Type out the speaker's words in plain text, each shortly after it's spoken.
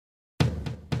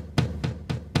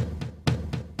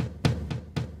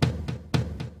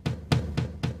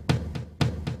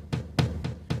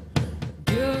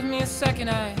second,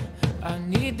 I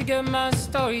need to get my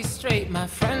story straight. My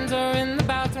friends are in the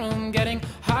bathroom getting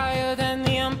higher than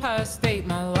the Empire State.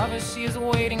 My lover, she is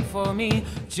waiting for me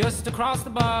just across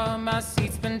the bar. My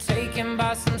seat's been taken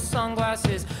by some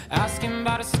sunglasses, asking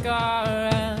about a scar.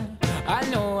 And I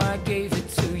know I gave it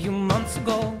to you months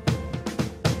ago.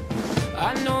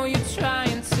 I know you're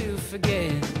trying to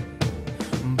forget,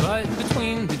 but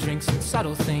between the drinks and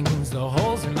subtle things, the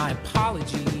holes in my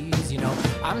apologies, you know,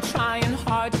 I'm trying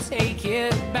hard to take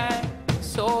it back.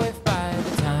 So if by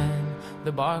the time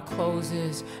the bar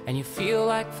closes and you feel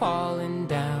like falling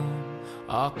down,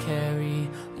 I'll carry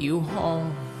you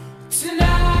home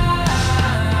tonight.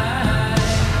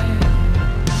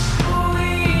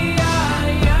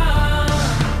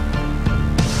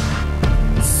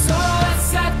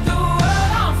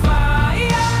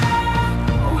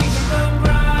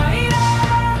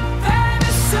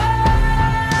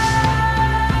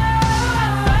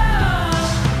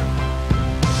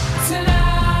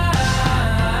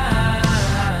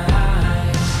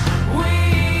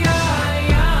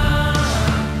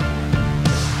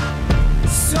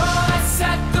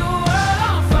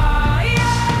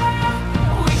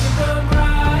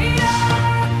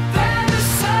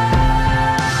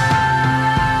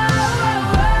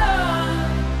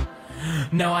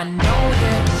 Now I know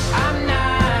that I'm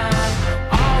not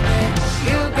all that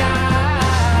you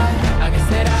got. I guess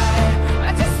that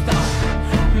I just thought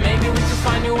maybe we could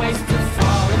find new ways to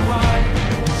fall apart.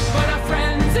 But our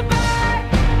friends are back,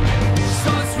 so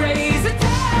let's raise a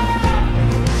toast,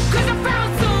 'cause I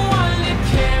found someone to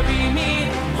carry me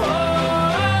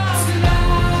home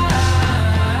tonight.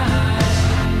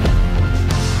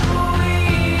 We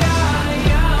are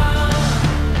young,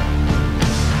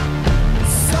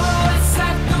 so let's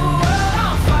set the world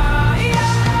on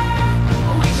fire.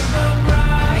 We can burn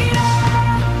brighter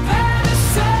than the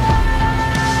sun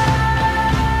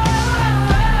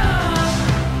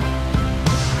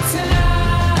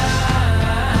tonight.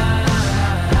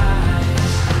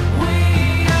 We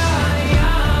are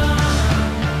young,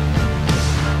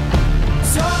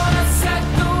 so let's set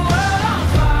the world on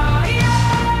fire.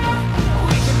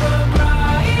 We can burn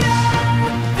brighter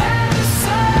than the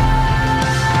sun.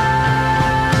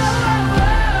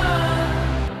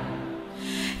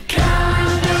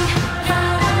 Carry me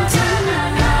home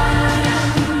tonight.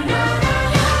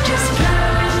 Just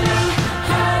carry me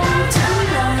home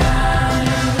tonight.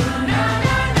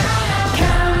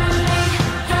 Carry me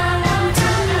home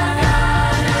tonight.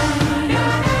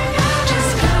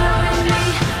 Just carry me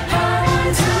home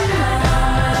tonight.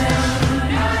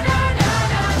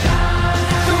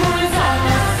 The moon is on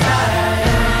my side.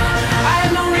 I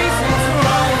have no reason to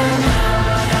run.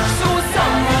 So will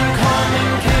someone come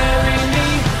and carry me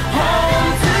home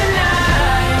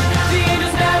tonight? The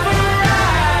angels never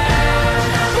arrive,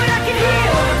 but I can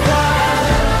hear the choir.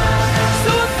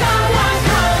 So will someone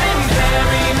come and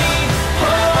carry me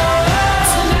home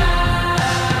tonight?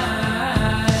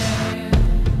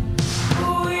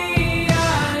 We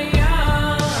are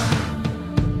young,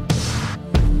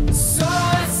 so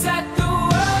let's set the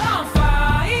world on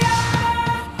fire.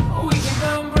 We can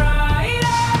burn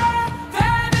brighter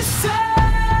than the sun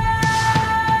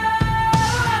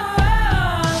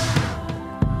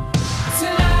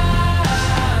tonight.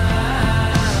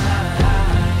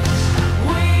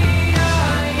 We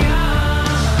are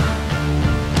young,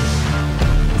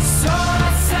 so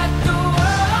let's set the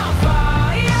world on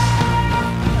fire.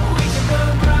 We can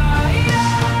burn brighter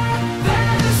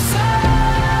than the sun.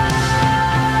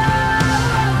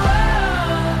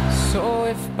 So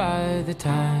if by the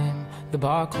time the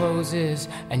bar closes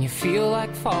and you feel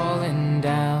like falling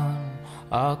down,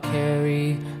 I'll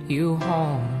carry you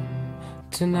home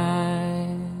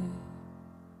tonight.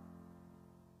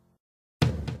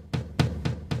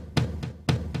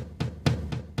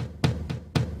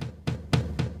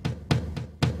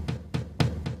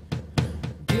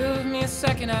 Give me a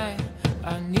second, I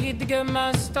need to get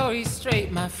my story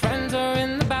straight. My friends are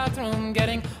in the bathroom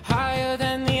getting higher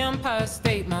than the Empire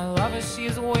State. My lover, she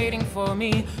is waiting for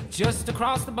me just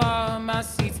across the bar. My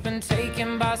seat's been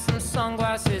taken by some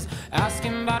sunglasses,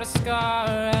 asking about a scar.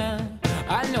 And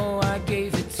I know I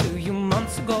gave it to you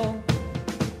months ago.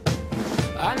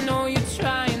 I know you're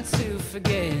trying to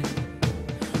forget,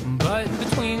 but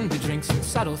between the drinks and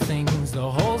subtle things, the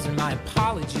holes in my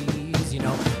apologies, you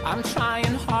know, I'm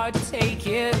trying hard to take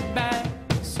it back.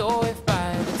 So if by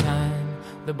the time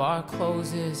the bar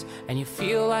closes and you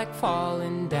feel like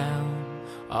falling down,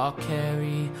 I'll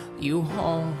carry you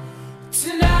home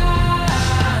tonight.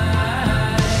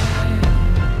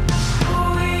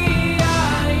 We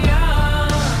are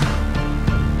young,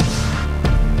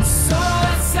 so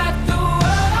let's set the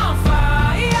world on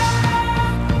fire.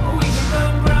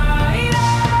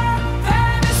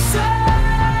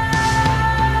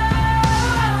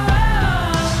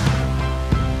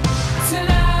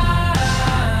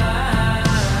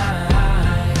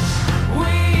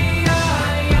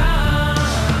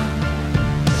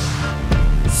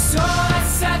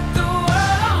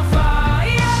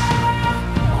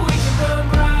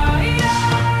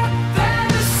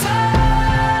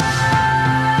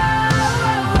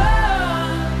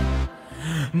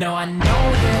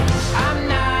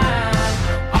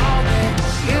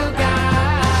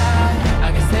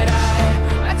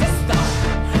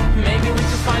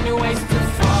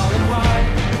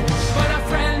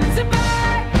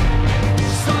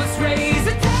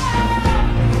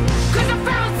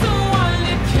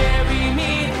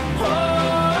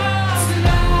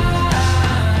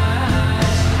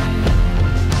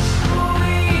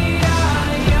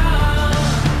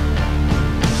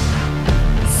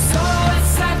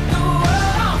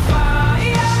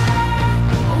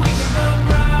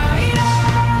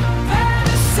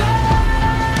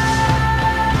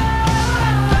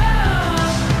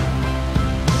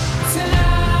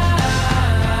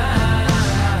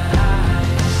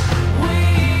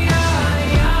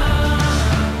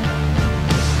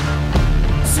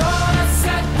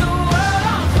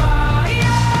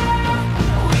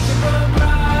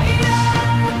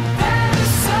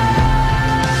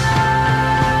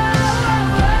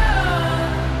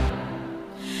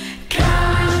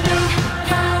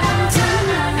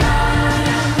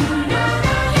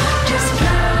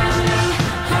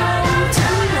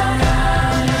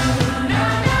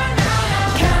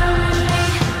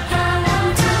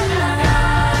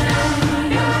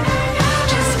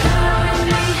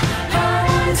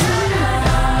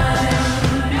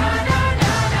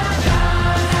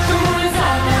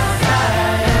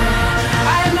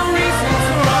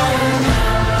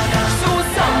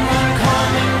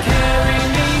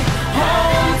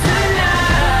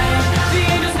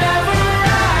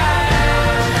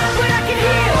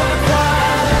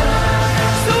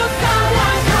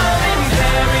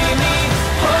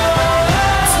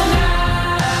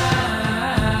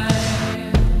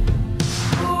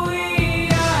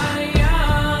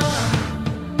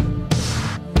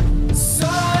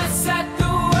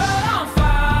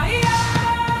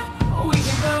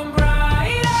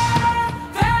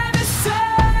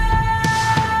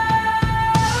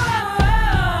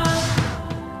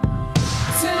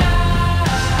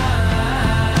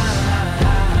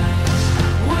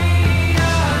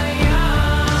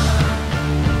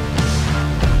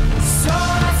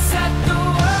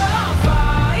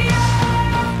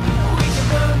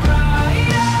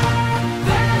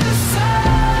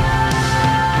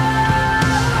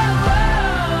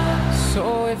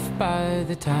 by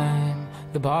the time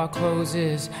the bar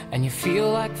closes and you feel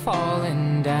like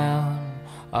falling down,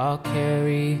 I'll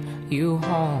carry you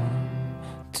home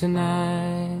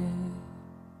tonight.